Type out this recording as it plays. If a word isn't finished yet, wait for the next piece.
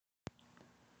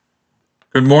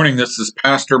Good morning. This is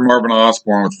Pastor Marvin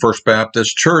Osborne with First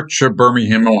Baptist Church of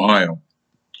Birmingham, Ohio.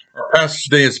 Our passage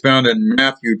today is found in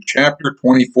Matthew chapter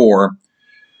 24,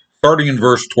 starting in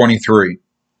verse 23.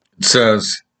 It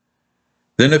says,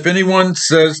 "Then if anyone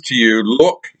says to you,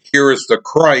 'Look, here is the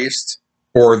Christ,'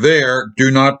 or 'there,'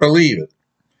 do not believe it.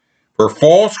 For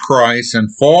false Christs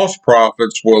and false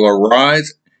prophets will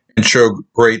arise and show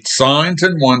great signs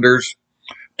and wonders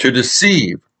to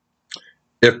deceive,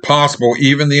 if possible,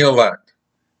 even the elect.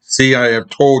 See, I have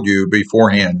told you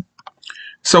beforehand."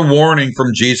 It's a warning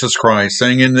from Jesus Christ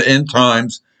saying in the end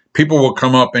times, people will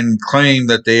come up and claim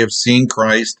that they have seen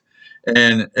Christ.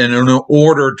 And in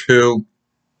order to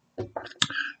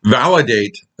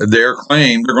validate their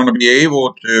claim, they're going to be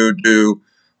able to do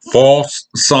false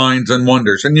signs and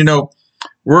wonders. And,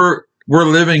 we're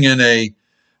living in a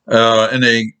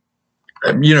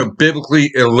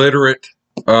biblically illiterate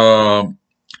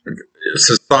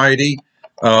society,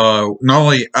 not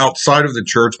only outside of the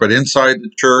church, but inside the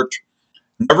church.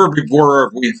 Never before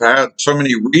have we had so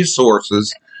many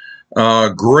resources,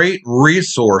 great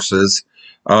resources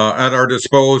at our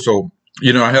disposal.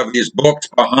 I have these books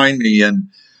behind me and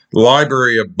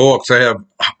library of books. I have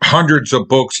hundreds of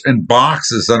books in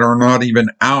boxes that are not even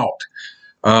out.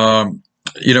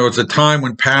 It's a time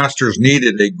when pastors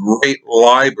needed a great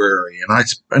library, and I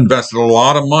invested a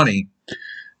lot of money.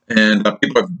 And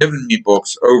people have given me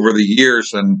books over the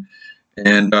years, and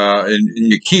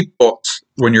you keep books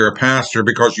when you're a pastor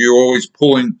because you're always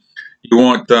pulling. You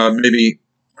want maybe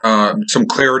some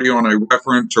clarity on a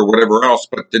reference or whatever else.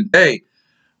 But today,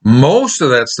 most of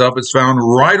that stuff is found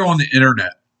right on the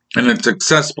internet, and it's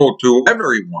accessible to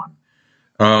everyone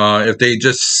if they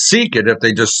just seek it. If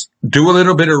they just do a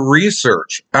little bit of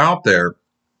research out there,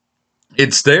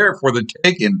 it's there for the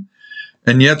taking.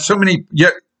 And yet, so many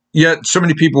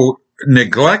people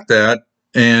neglect that.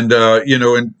 And,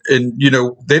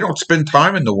 they don't spend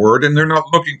time in the Word, and they're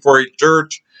not looking for a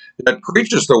church that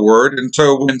preaches the Word. And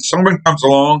so when someone comes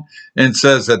along and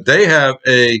says that they have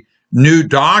a new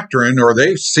doctrine or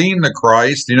they've seen the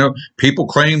Christ, people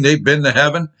claim they've been to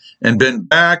heaven and been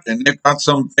back, and they've got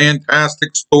some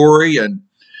fantastic story, and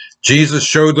Jesus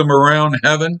showed them around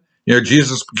heaven.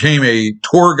 Jesus became a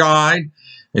tour guide.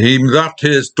 He left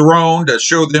his throne to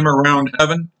show them around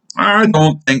heaven. I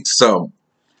don't think so.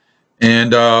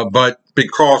 And but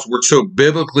because we're so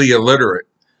biblically illiterate,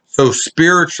 so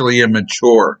spiritually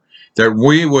immature, that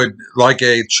we would, like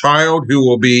a child who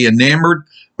will be enamored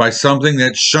by something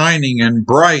that's shining and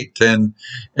bright and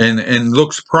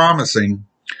looks promising.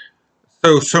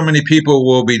 So many people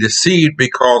will be deceived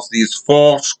because these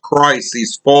false Christs,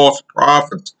 these false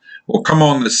prophets will come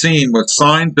on the scene with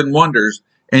signs and wonders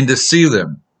and deceive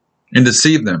them.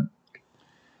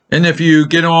 And if you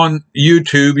get on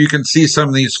YouTube, you can see some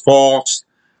of these false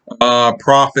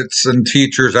prophets and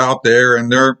teachers out there, and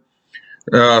they're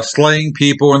slaying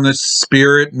people in the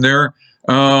spirit, and they're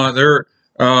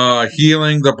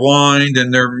healing the blind,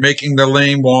 and they're making the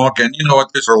lame walk. And you know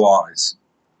what? These are lies.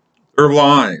 They're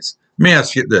lies. Let me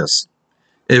ask you this.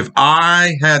 If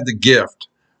I had the gift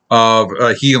of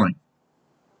healing,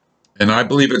 and I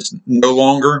believe it's no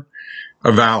longer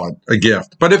a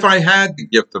gift, but if I had the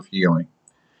gift of healing,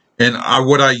 and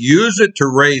would I use it to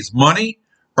raise money,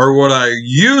 or would I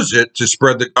use it to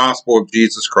spread the gospel of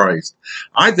Jesus Christ?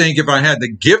 I think if I had the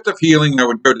gift of healing, I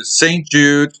would go to St.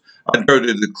 Jude's, I'd go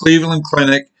to the Cleveland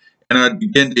Clinic, and I'd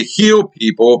begin to heal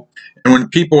people. And when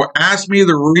people ask me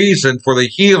the reason for the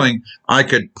healing, I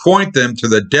could point them to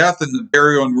the death and the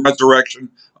burial and resurrection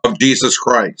of Jesus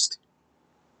Christ.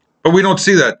 But we don't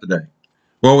see that today.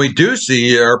 What we do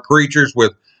see are preachers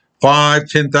with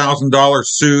 $5,000, $10,000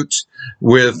 suits,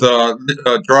 with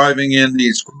driving in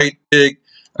these great big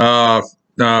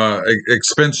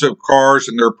expensive cars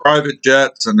and their private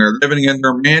jets, and they're living in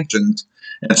their mansions,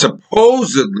 and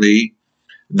supposedly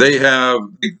they have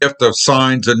the gift of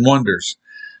signs and wonders,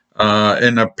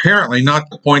 and apparently not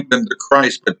to point them to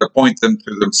Christ, but to point them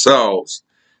to themselves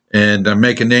and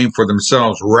make a name for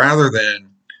themselves rather than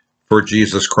for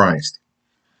Jesus Christ.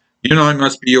 You and I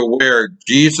must be aware,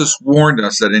 Jesus warned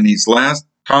us that in these last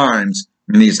times,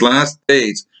 in these last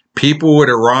days, people would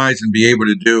arise and be able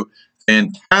to do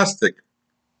fantastic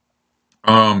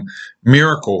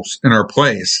miracles in our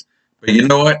place. But you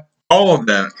know what? All of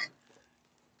that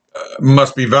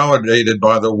must be validated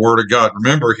by the Word of God.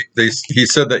 Remember, he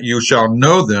said that you shall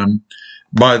know them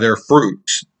by their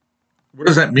fruits. What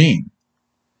does that mean?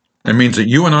 It means that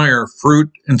you and I are fruit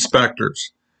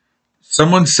inspectors.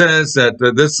 Someone says that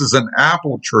this is an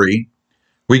apple tree.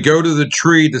 We go to the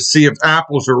tree to see if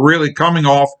apples are really coming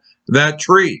off that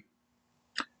tree.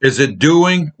 Is it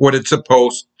doing what it's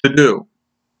supposed to do?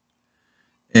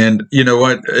 And you know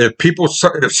what?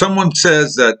 If someone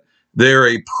says that they're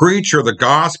a preacher of the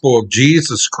gospel of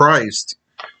Jesus Christ,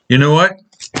 you know what?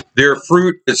 Their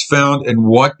fruit is found in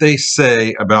what they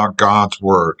say about God's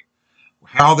word,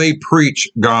 how they preach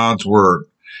God's word.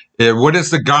 What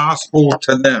is the gospel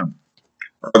to them?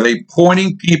 Are they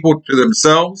pointing people to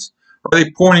themselves? Are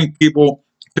they pointing people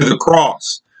to the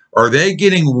cross? Are they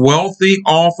getting wealthy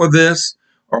off of this?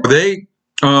 Are they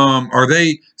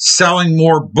selling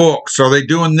more books? Are they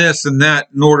doing this and that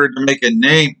in order to make a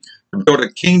name, to build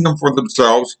a kingdom for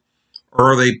themselves?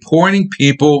 Or are they pointing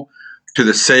people to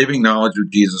the saving knowledge of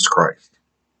Jesus Christ?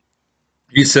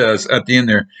 He says at the end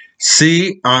there,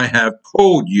 see, I have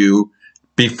told you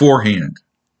beforehand.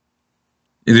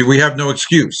 We have no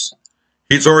excuse.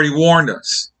 He's already warned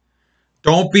us.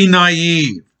 Don't be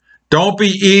naive. Don't be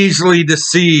easily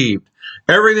deceived.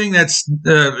 Everything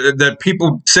that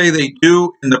people say they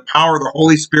do in the power of the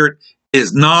Holy Spirit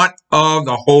is not of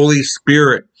the Holy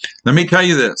Spirit. Let me tell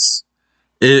you this.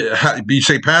 You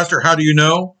say, Pastor, how do you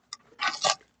know?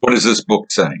 What does this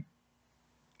book say?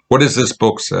 What does this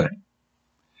book say?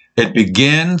 It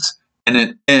begins and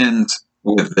it ends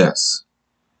with this.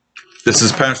 This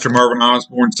is Pastor Marvin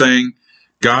Osborne saying,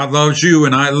 God loves you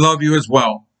and I love you as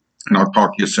well. And I'll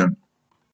talk to you soon.